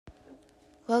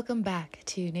Welcome back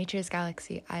to Nature's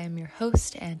Galaxy. I am your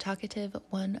host and talkative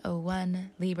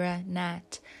 101 Libra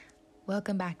Nat.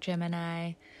 Welcome back,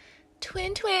 Gemini.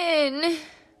 Twin.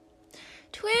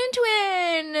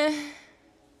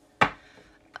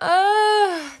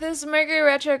 This Mercury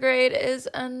retrograde is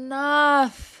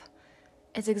enough.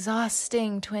 It's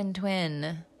exhausting,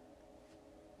 twin.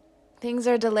 Things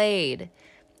are delayed.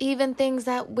 Even things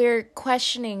that we're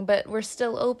questioning, but we're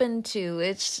still open to.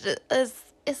 It's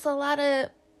a lot of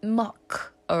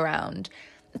muck around.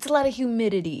 It's a lot of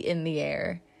humidity in the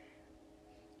air.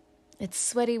 It's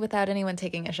sweaty without anyone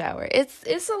taking a shower. It's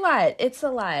a lot. It's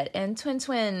a lot. And twin,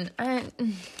 we're gonna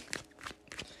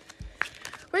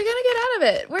get out of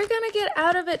it. We're gonna get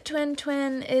out of it, twin.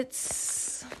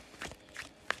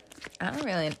 I don't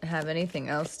really have anything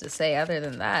else to say other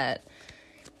than that.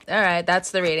 All right,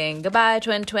 that's the reading. Goodbye,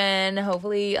 twin.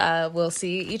 Hopefully, we'll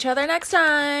see each other next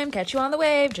time. Catch you on the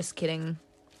wave. Just kidding.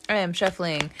 I am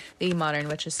shuffling the Modern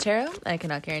Witches Tarot. I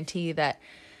cannot guarantee that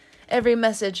every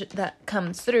message that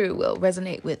comes through will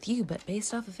resonate with you, but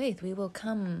based off of faith, we will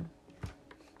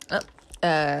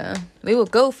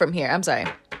go from here. I'm sorry.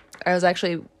 I was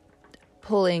actually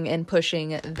pulling and pushing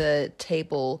the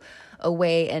table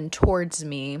away and towards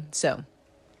me, so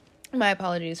my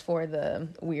apologies for the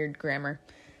weird grammar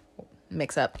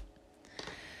mix-up.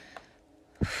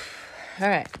 All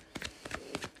right.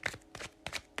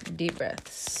 Deep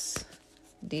breaths.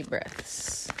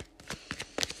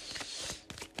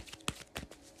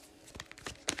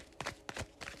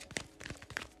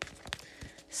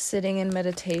 Sitting in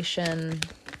meditation,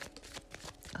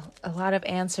 a lot of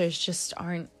answers just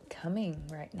aren't coming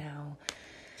right now.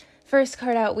 First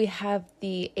card out, we have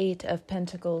the Eight of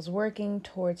Pentacles, working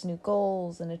towards new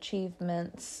goals and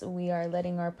achievements. We are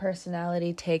letting our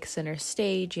personality take center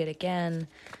stage yet again.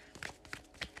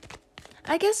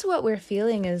 I guess what we're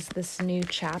feeling is this new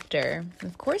chapter.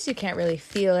 Of course, you can't really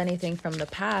feel anything from the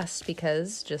past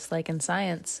because, just like in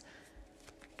science,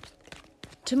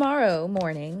 tomorrow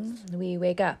morning we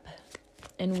wake up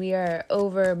and we are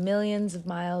over millions of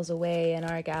miles away in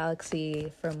our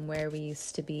galaxy from where we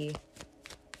used to be.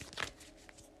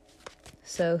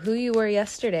 So who you were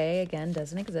yesterday, again,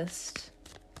 doesn't exist.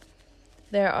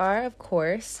 There are, of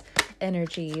course,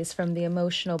 energies from the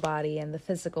emotional body and the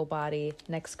physical body.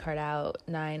 Next card out,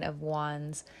 Nine of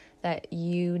Wands, that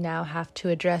you now have to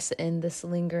address in this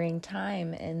lingering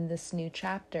time in this new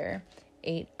chapter.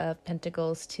 Eight of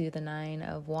Pentacles to the Nine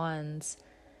of Wands.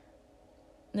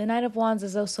 The Nine of Wands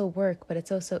is also work, but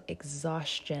it's also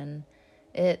exhaustion.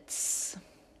 It's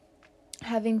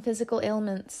having physical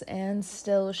ailments and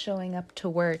still showing up to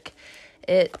work.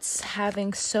 It's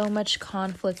having so much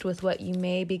conflict with what you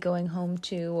may be going home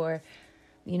to, or,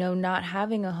 not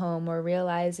having a home, or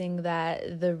realizing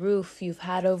that the roof you've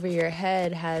had over your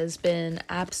head has been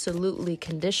absolutely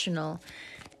conditional.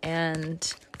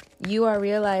 And you are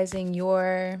realizing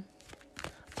your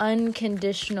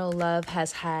unconditional love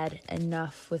has had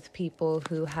enough with people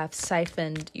who have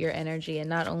siphoned your energy, and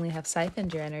not only have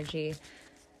siphoned your energy,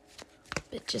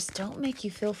 but just don't make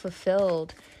you feel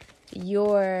fulfilled.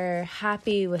 You're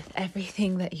happy with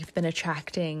everything that you've been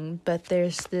attracting, but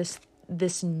there's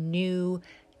this new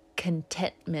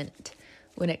contentment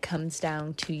when it comes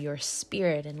down to your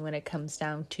spirit and when it comes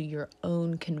down to your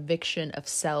own conviction of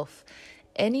self.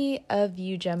 Any of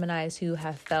you Geminis who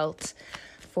have felt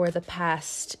for the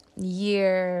past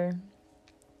year,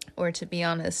 or to be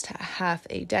honest, half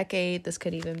a decade, this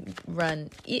could even run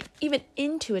even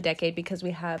into a decade, because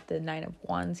we have the Nine of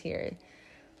Wands here,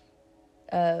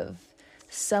 of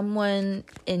someone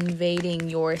invading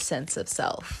your sense of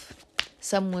self,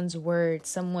 someone's words,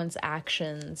 someone's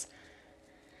actions.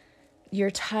 You're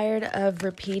tired of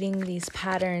repeating these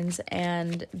patterns,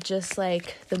 and just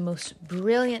like the most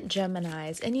brilliant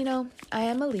Geminis, and I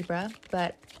am a Libra,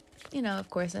 but of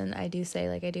course, and I do say,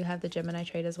 I do have the Gemini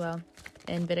trait as well.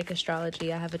 In Vedic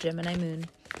astrology, I have a Gemini moon.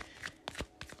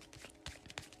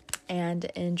 And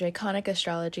in Draconic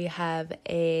astrology, I have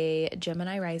a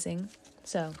Gemini rising.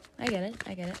 So, I get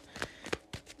it.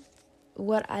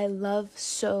 What I love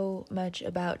so much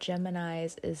about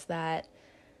Geminis is that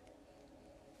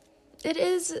it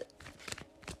is,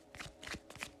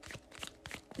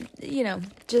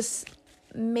 just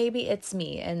maybe it's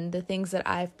me and the things that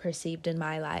I've perceived in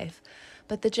my life.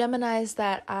 But the Geminis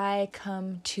that I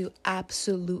come to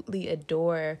absolutely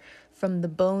adore, from the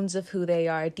bones of who they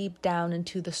are, deep down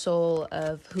into the soul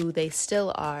of who they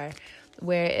still are,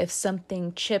 where if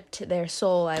something chipped their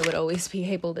soul, I would always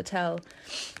be able to tell.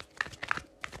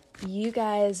 You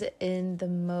guys, in the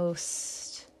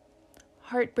most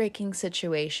heartbreaking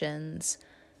situations,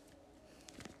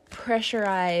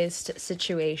 pressurized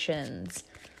situations,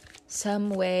 some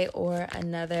way or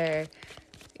another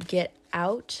get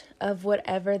out of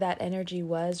whatever that energy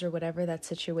was or whatever that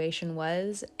situation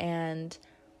was. And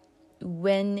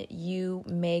when you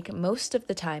make most of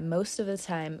the time,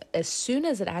 as soon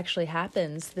as it actually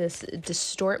happens, this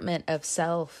distortment of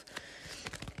self,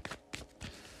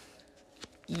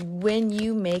 when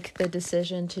you make the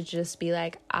decision to just be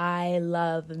like, I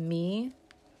love me,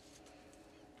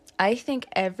 I think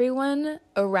everyone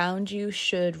around you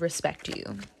should respect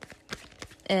you.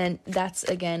 And that's,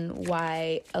 again,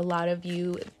 why a lot of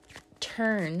you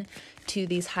turn to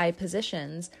these high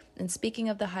positions. And speaking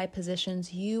of the high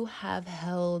positions, you have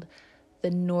held the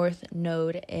North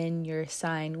Node in your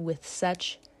sign with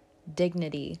such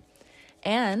dignity.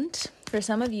 And for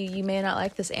some of you, you may not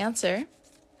like this answer.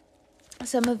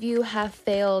 Some of you have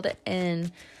failed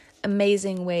in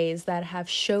amazing ways that have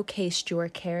showcased your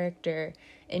character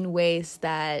in ways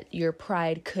that your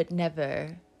pride could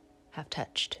never have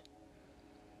touched.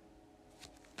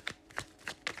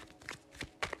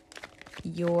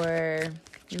 You're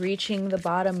reaching the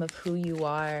bottom of who you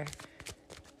are.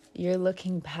 You're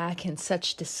looking back in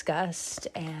such disgust,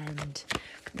 and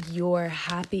you're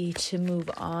happy to move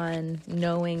on,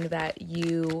 knowing that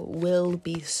you will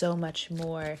be so much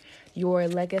more. Your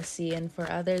legacy, and for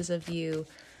others of you,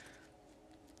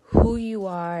 who you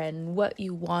are and what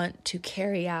you want to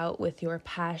carry out with your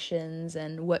passions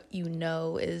and what you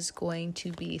know is going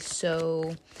to be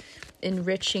so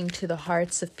enriching to the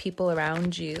hearts of people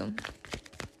around you.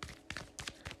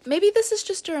 Maybe this is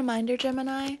just a reminder,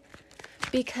 Gemini,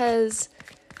 because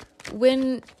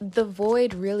when the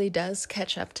void really does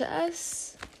catch up to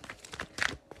us,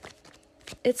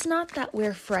 it's not that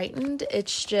we're frightened.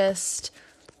 It's just,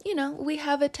 we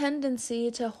have a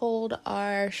tendency to hold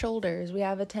our shoulders. We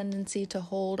have a tendency to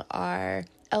hold our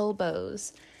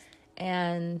elbows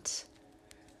and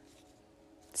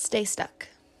stay stuck.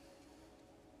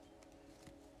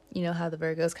 You know how the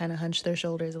Virgos kind of hunch their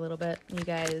shoulders a little bit? You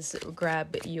guys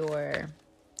grab your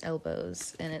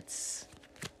elbows, and it's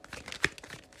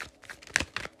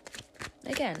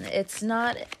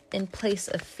not in place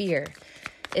of fear.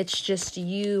 It's just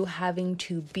you having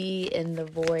to be in the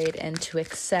void and to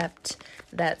accept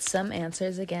that some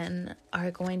answers, again,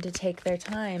 are going to take their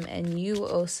time. And you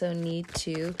also need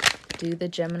to do the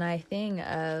Gemini thing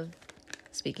of,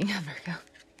 speaking of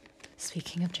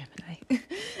Gemini,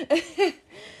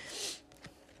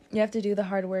 you have to do the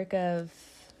hard work of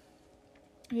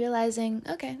realizing,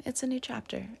 okay, it's a new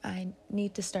chapter. I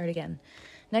need to start again.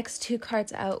 Next two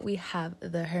cards out, we have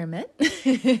the Hermit,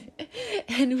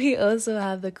 and we also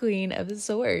have the Queen of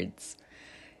Swords.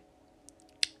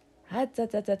 All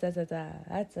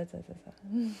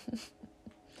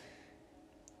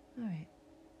right.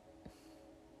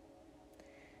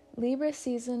 Libra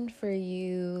season for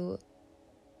you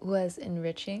was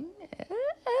enriching,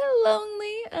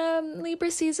 lonely.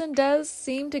 Libra season does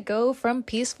seem to go from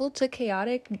peaceful to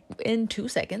chaotic in 2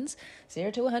 seconds,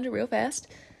 0 to 100 real fast.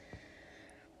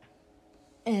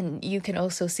 And you can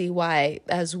also see why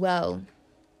as well.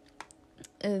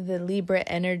 The Libra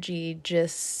energy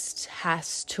just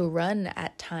has to run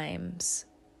at times.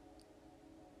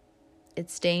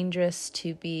 It's dangerous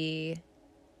to be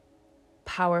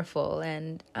powerful,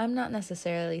 and I'm not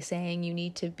necessarily saying you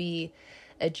need to be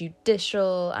a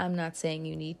judicial. I'm not saying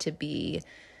you need to be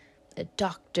a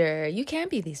doctor. You can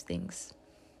be these things.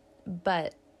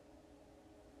 But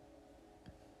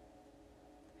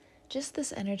just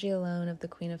this energy alone of the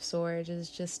Queen of Swords is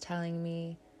just telling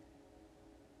me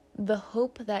the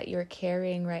hope that you're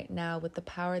carrying right now with the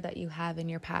power that you have in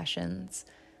your passions.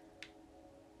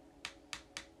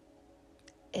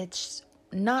 It's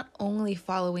not only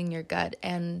following your gut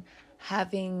and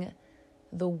having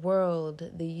the world,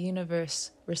 the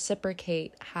universe,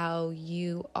 reciprocate how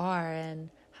you are and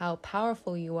how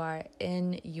powerful you are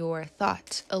in your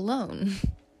thought alone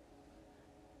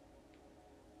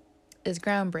is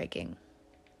groundbreaking.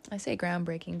 I say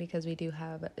groundbreaking because we do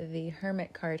have the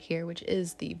Hermit card here, which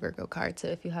is the Virgo card. So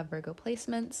if you have Virgo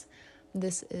placements,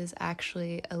 this is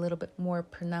actually a little bit more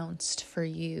pronounced for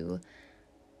you.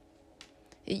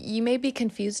 You may be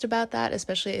confused about that,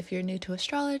 especially if you're new to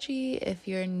astrology, if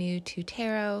you're new to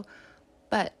tarot.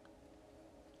 But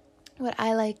what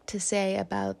I like to say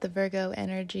about the Virgo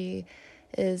energy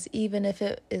is even if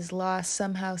it is lost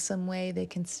somehow, some way, they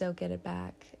can still get it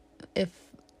back.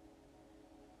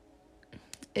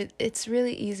 It's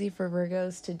really easy for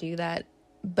Virgos to do that,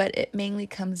 but it mainly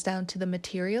comes down to the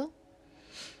material.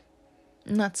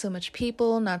 Not so much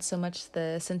people, not so much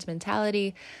the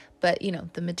sentimentality, but,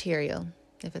 the material.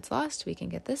 If it's lost, we can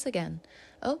get this again.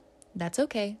 Oh, that's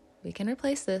okay. We can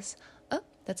replace this. Oh,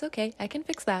 that's okay. I can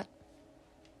fix that.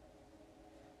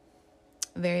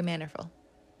 very mannerful.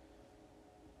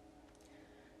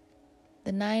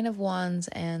 The Nine of Wands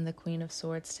and the Queen of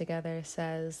Swords together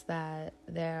says that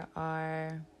there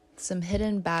are some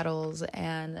hidden battles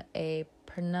and a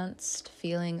pronounced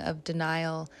feeling of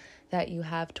denial that you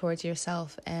have towards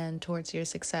yourself and towards your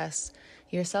success.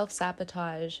 Your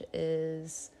self-sabotage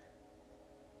is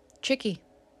tricky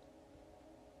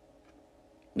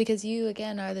because you,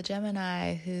 again, are the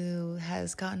Gemini who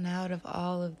has gotten out of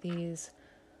all of these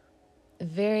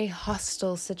very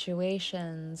hostile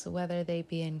situations, whether they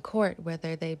be in court,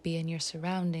 whether they be in your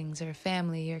surroundings or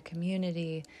family, your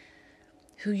community,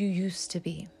 who you used to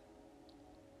be.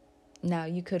 Now,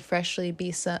 you could freshly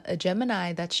be a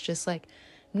Gemini that's just like,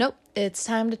 nope, it's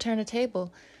time to turn a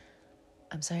table.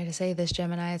 I'm sorry to say this,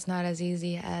 Gemini, it's not as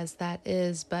easy as that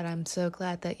is, but I'm so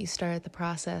glad that you started the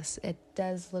process. It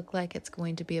does look like it's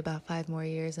going to be about 5 more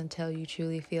years until you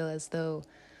truly feel as though,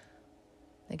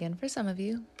 again, for some of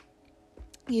you,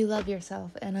 you love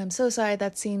yourself. And I'm so sorry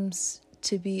that seems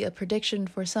to be a prediction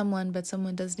for someone, but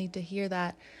someone does need to hear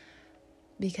that,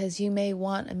 because you may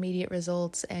want immediate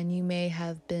results and you may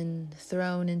have been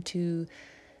thrown into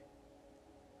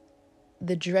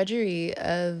the drudgery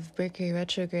of Mercury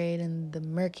retrograde and the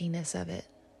murkiness of it.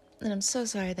 And I'm so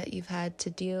sorry that you've had to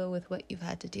deal with what you've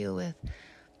had to deal with.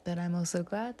 But I'm also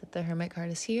glad that the Hermit card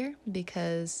is here,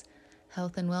 because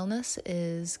health and wellness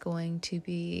is going to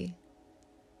be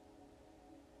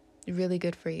really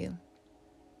good for you.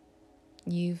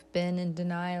 You've been in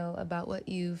denial about what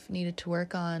you've needed to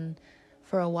work on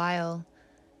for a while.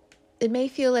 It may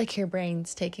feel like your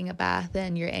brain's taking a bath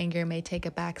and your anger may take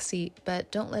a back seat,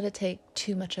 but don't let it take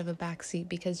too much of a back seat,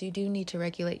 because you do need to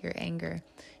regulate your anger.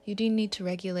 You do need to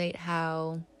regulate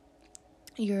how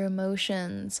your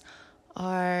emotions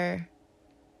are.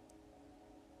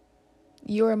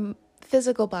 Your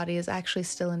physical body is actually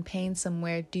still in pain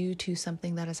somewhere due to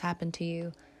something that has happened to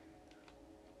you.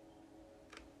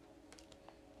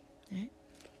 Right?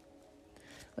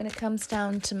 When it comes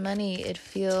down to money, it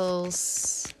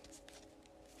feels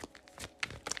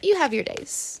you have your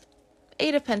days.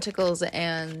 8 of Pentacles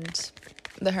and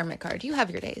the Hermit card. You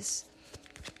have your days.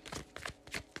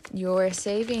 Your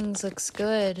savings looks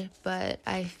good, but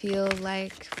I feel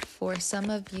like for some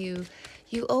of you,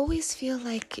 you always feel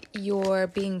like you're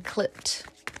being clipped.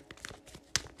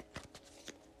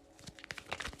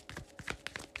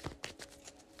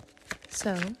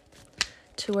 So,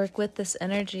 to work with this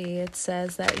energy, it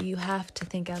says that you have to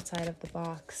think outside of the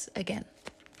box again.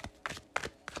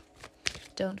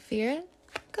 Don't fear it.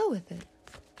 Go with it.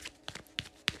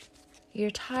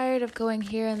 You're tired of going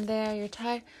here and there. You're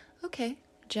tired. Okay,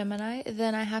 Gemini,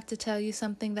 then I have to tell you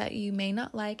something that you may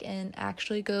not like and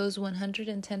actually goes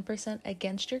 110%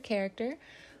 against your character.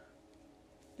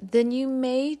 Then you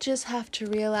may just have to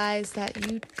realize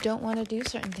that you don't want to do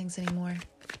certain things anymore.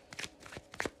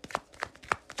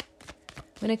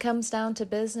 When it comes down to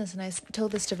business, and I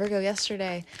told this to Virgo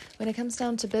yesterday, when it comes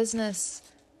down to business,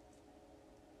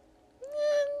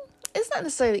 it's not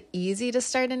necessarily easy to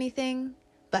start anything,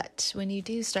 but when you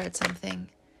do start something,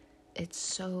 it's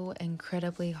so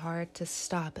incredibly hard to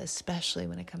stop, especially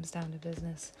when it comes down to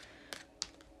business.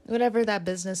 Whatever that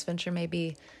business venture may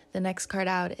be, the next card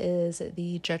out is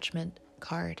the Judgment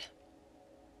card.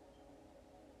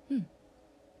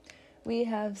 We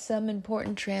have some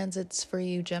important transits for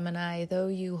you, Gemini. Though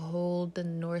you hold the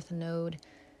North Node,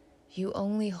 you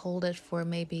only hold it for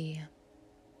maybe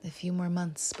a few more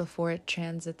months before it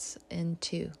transits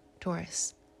into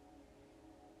Taurus.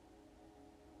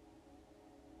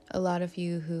 A lot of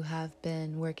you who have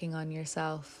been working on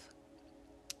yourself,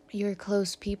 your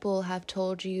close people have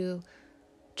told you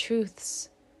truths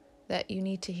that you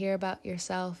need to hear about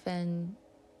yourself, and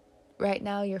right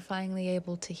now you're finally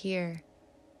able to hear.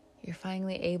 You're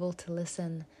finally able to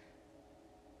listen.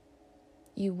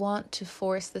 You want to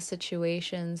force the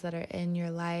situations that are in your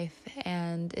life,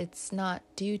 and it's not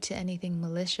due to anything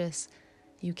malicious.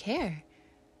 You care.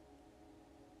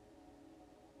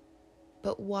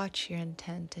 But watch your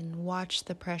intent and watch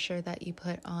the pressure that you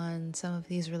put on some of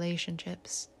these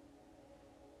relationships.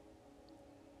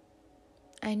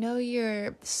 I know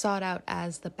you're sought out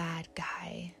as the bad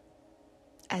guy,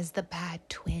 as the bad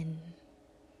twin.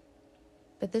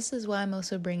 But this is why I'm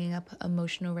also bringing up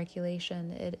emotional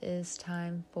regulation. It is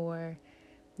time for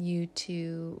you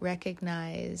to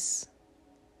recognize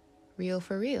real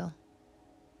for real.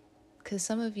 Because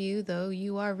some of you, though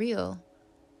you are real,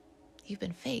 you've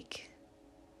been fake.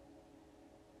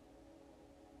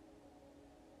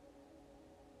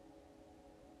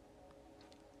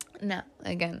 Now,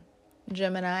 again,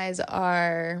 Geminis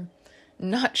are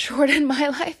not shorten my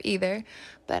life either,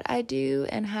 but I do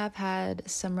and have had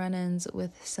some run-ins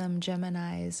with some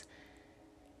Geminis.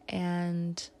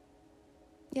 And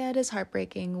yeah, it is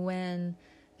heartbreaking when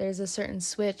there's a certain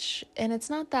switch, and it's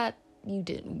not that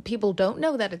people don't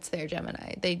know that it's there,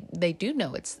 Gemini. They do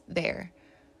know it's there.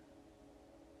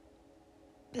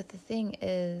 But the thing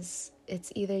is,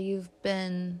 it's either you've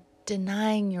been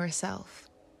denying yourself,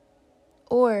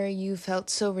 or you felt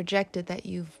so rejected that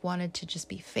you've wanted to just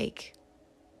be fake.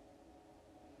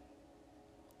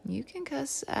 You can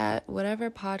cuss at whatever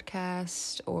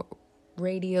podcast or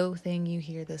radio thing you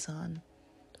hear this on.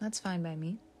 That's fine by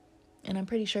me. And I'm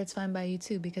pretty sure it's fine by you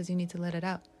too, because you need to let it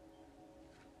out.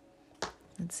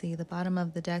 Let's see, the bottom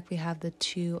of the deck, we have the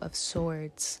Two of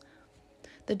Swords.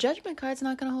 The Judgment card's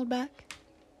not going to hold back.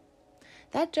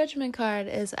 That Judgment card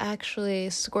is actually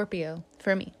Scorpio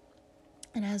for me.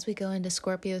 And as we go into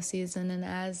Scorpio season, and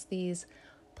as these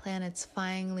planets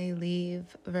finally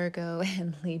leave Virgo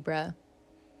and Libra,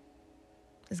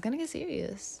 it's going to get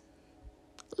serious.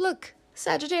 Look,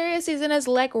 Sagittarius season is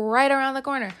like right around the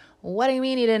corner. What do you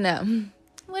mean you didn't know?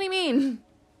 What do you mean?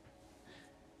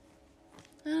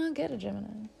 I don't get it,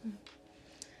 Gemini.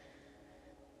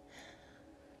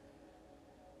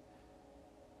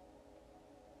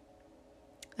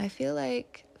 I feel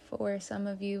like for some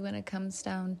of you, when it comes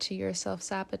down to your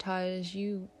self-sabotage,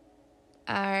 you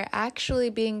are actually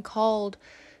being called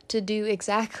to do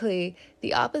exactly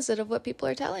the opposite of what people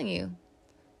are telling you.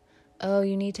 Oh,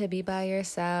 you need to be by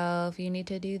yourself. You need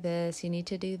to do this. You need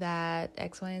to do that.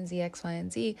 X, Y, and Z, X, Y,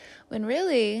 and Z. When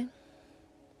really,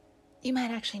 you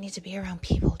might actually need to be around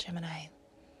people, Gemini.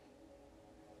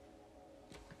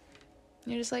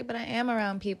 You're just like, but I am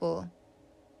around people.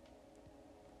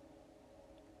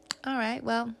 All right,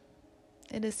 well,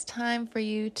 it is time for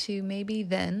you to maybe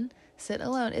then sit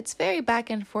alone. It's very back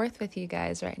and forth with you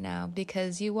guys right now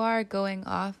because you are going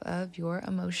off of your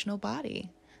emotional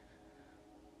body.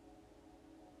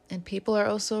 And people are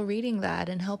also reading that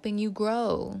and helping you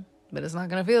grow. But it's not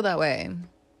going to feel that way.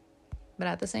 But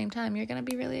at the same time, you're going to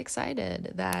be really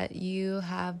excited that you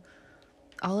have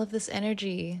all of this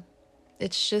energy.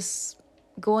 It's just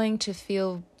going to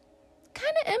feel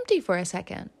kind of empty for a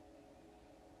second.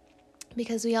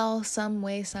 Because we all some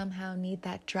way, somehow need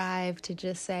that drive to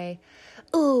just say,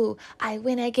 ooh, I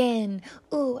win again.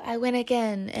 Ooh, I win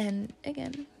again. And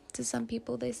again, to some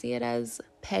people, they see it as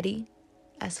petty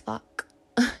as fuck.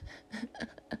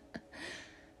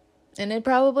 And it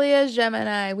probably is,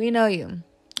 Gemini. We know you.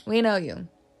 We know you.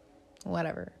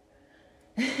 Whatever.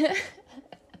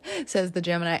 Says the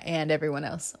Gemini and everyone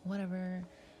else. Whatever.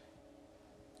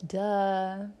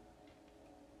 Duh.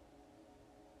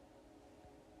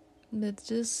 It's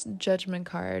just Judgment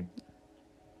card.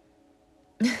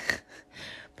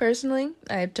 Personally,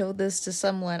 I told this to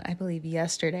someone, I believe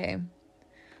yesterday,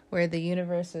 where the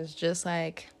universe is just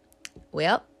like,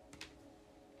 well,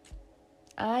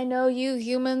 I know you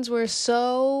humans were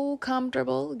so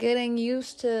comfortable getting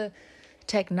used to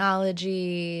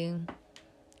technology.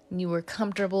 You were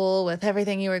comfortable with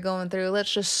everything you were going through.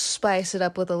 Let's just spice it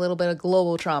up with a little bit of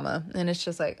global trauma. And it's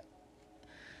just like,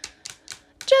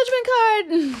 Judgment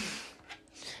card.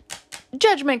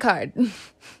 Judgment card.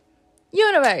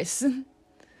 Universe.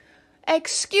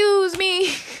 Excuse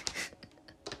me.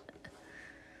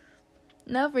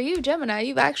 Now for you, Gemini,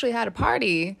 you've actually had a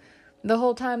party the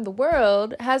whole time the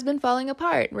world has been falling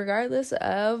apart, regardless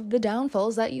of the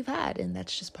downfalls that you've had. And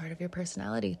that's just part of your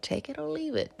personality. Take it or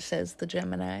leave it, says the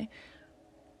Gemini.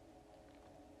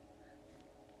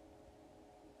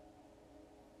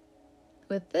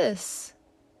 With this,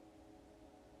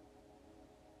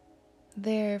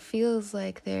 there feels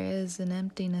like there is an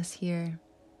emptiness here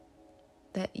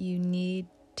that you need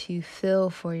to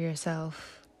fill for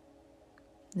yourself.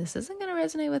 This isn't going to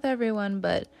resonate with everyone,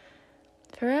 but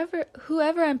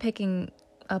whoever I'm picking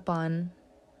up on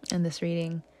in this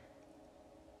reading,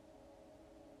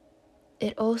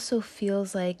 it also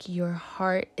feels like your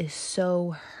heart is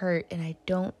so hurt, and I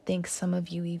don't think some of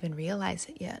you even realize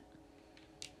it yet.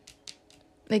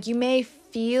 Like, you may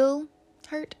feel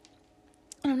hurt.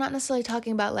 And I'm not necessarily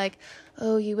talking about like,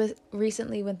 oh, you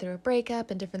recently went through a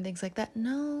breakup and different things like that.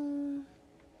 No.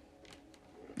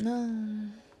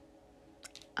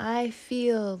 I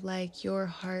feel like your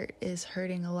heart is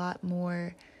hurting a lot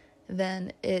more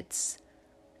than it's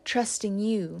trusting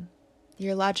you,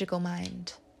 your logical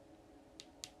mind.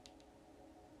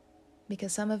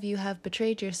 Because some of you have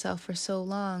betrayed yourself for so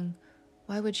long.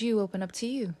 Why would you open up to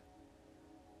you?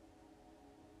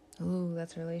 Ooh,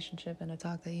 that's a relationship and a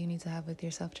talk that you need to have with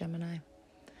yourself, Gemini.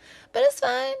 But it's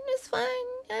fine. It's fine.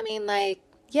 I mean, like,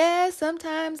 yeah,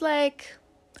 sometimes, like,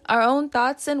 Our own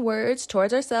thoughts and words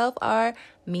towards ourselves are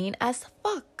mean as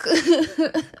fuck.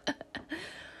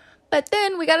 But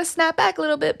then we gotta snap back a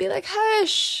little bit, be like,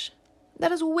 hush,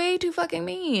 that is way too fucking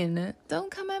mean. Don't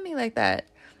come at me like that.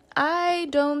 I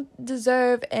don't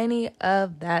deserve any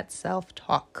of that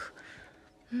self-talk.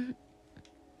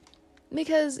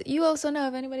 Because you also know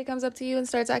if anybody comes up to you and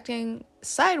starts acting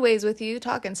sideways with you,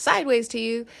 talking sideways to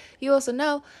you, you also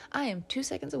know I am 2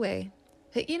 seconds away.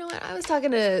 You know what? I was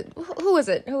talking to, who was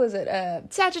it?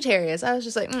 Sagittarius. I was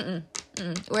just like,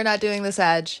 we're not doing the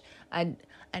Sag. I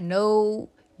know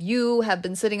you have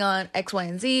been sitting on X, Y,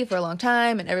 and Z for a long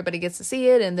time and everybody gets to see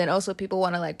it. And then also people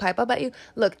want to like pipe up at you.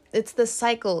 Look, it's the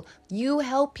cycle. You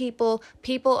help people.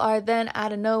 People are then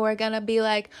out of nowhere going to be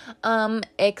like,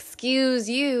 excuse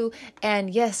you. And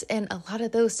yes, in a lot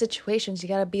of those situations, you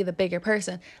got to be the bigger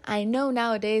person. I know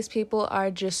nowadays people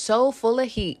are just so full of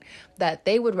heat that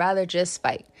they would rather just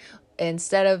fight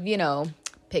instead of,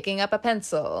 picking up a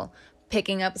pencil,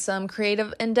 picking up some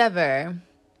creative endeavor,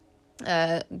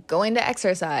 going to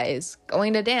exercise,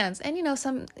 going to dance. And,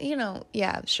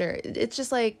 yeah, sure. It's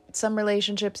just like some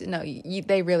relationships,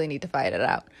 they really need to fight it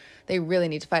out.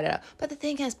 But the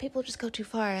thing is, people just go too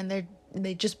far and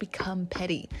they just become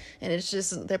petty. And it's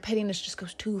just, their pettiness just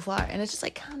goes too far. And it's just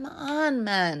like, come on,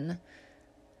 man.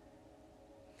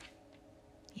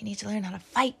 You need to learn how to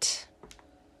fight.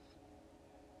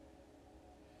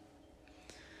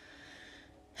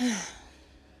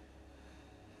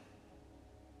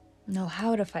 Know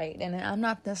how to fight. And I'm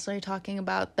not necessarily talking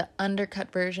about the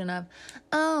undercut version of,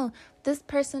 oh, this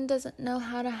person doesn't know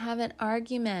how to have an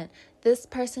argument. This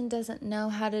person doesn't know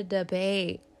how to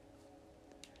debate.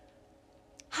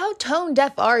 How tone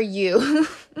deaf are you?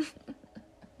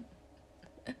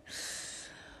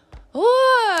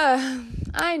 Oh,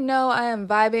 I know I am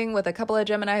vibing with a couple of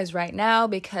Geminis right now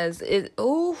because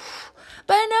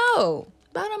but no,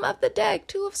 bottom of the deck,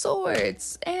 2 of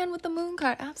Swords, and with the Moon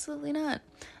card, absolutely not.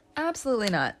 Absolutely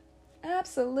not.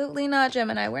 Absolutely not,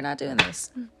 Gemini. We're not doing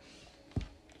this.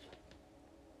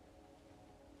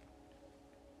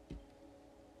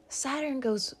 Saturn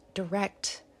goes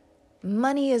direct.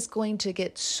 Money is going to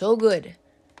get so good.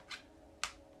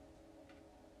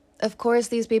 Of course,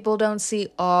 these people don't see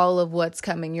all of what's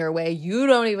coming your way. You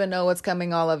don't even know what's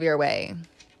coming all of your way.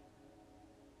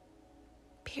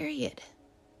 Period.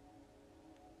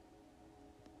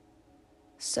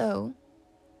 So,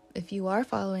 if you are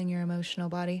following your emotional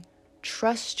body,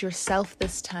 trust yourself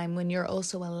this time when you're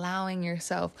also allowing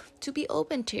yourself to be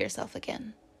open to yourself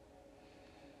again.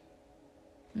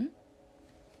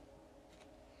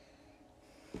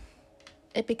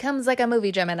 It becomes like a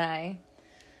movie, Gemini.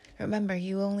 Remember,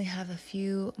 you only have a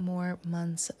few more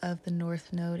months of the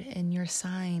North Node in your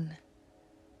sign.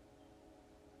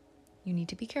 You need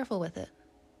to be careful with it.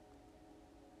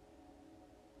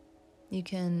 You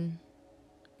can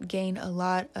gain a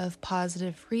lot of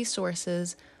positive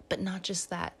resources, but not just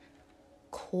that.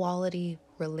 Quality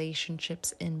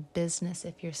relationships in business.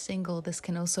 If you're single, this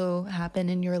can also happen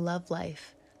in your love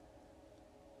life.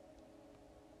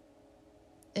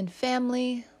 In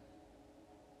family,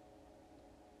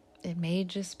 it may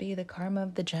just be the karma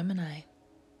of the Gemini.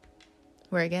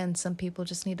 Where again, some people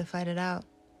just need to fight it out.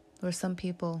 Or some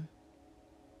people,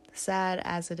 sad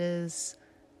as it is,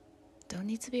 don't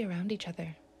need to be around each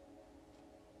other.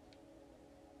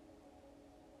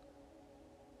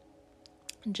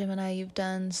 Gemini, you've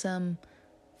done some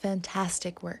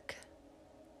fantastic work.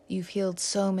 You've healed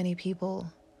so many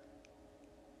people.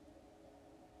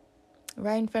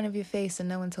 Right in front of your face and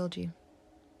no one told you.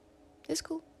 It's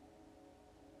cool.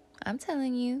 I'm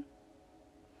telling you.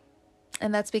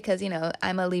 And that's because,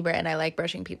 I'm a Libra and I like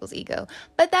brushing people's ego.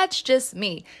 But that's just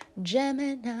me.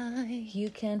 Gemini, you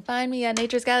can find me at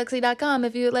naturesgalaxy.com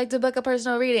if you would like to book a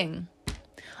personal reading.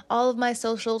 All of my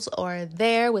socials are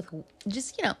there with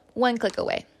just, one click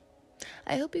away.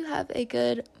 I hope you have a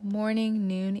good morning,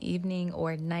 noon, evening,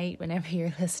 or night whenever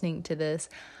you're listening to this.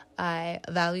 I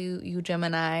value you,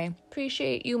 Gemini.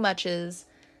 Appreciate you muches.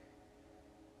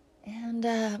 And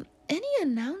any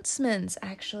announcements,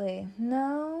 actually?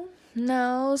 No,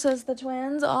 says the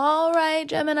twins. All right,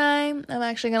 Gemini. I'm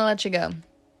actually going to let you go.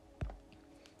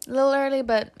 A little early,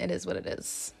 but it is what it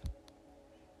is.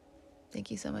 Thank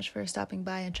you so much for stopping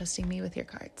by and trusting me with your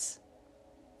cards.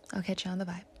 I'll catch you on the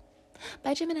vibe.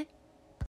 Bye, Gemini.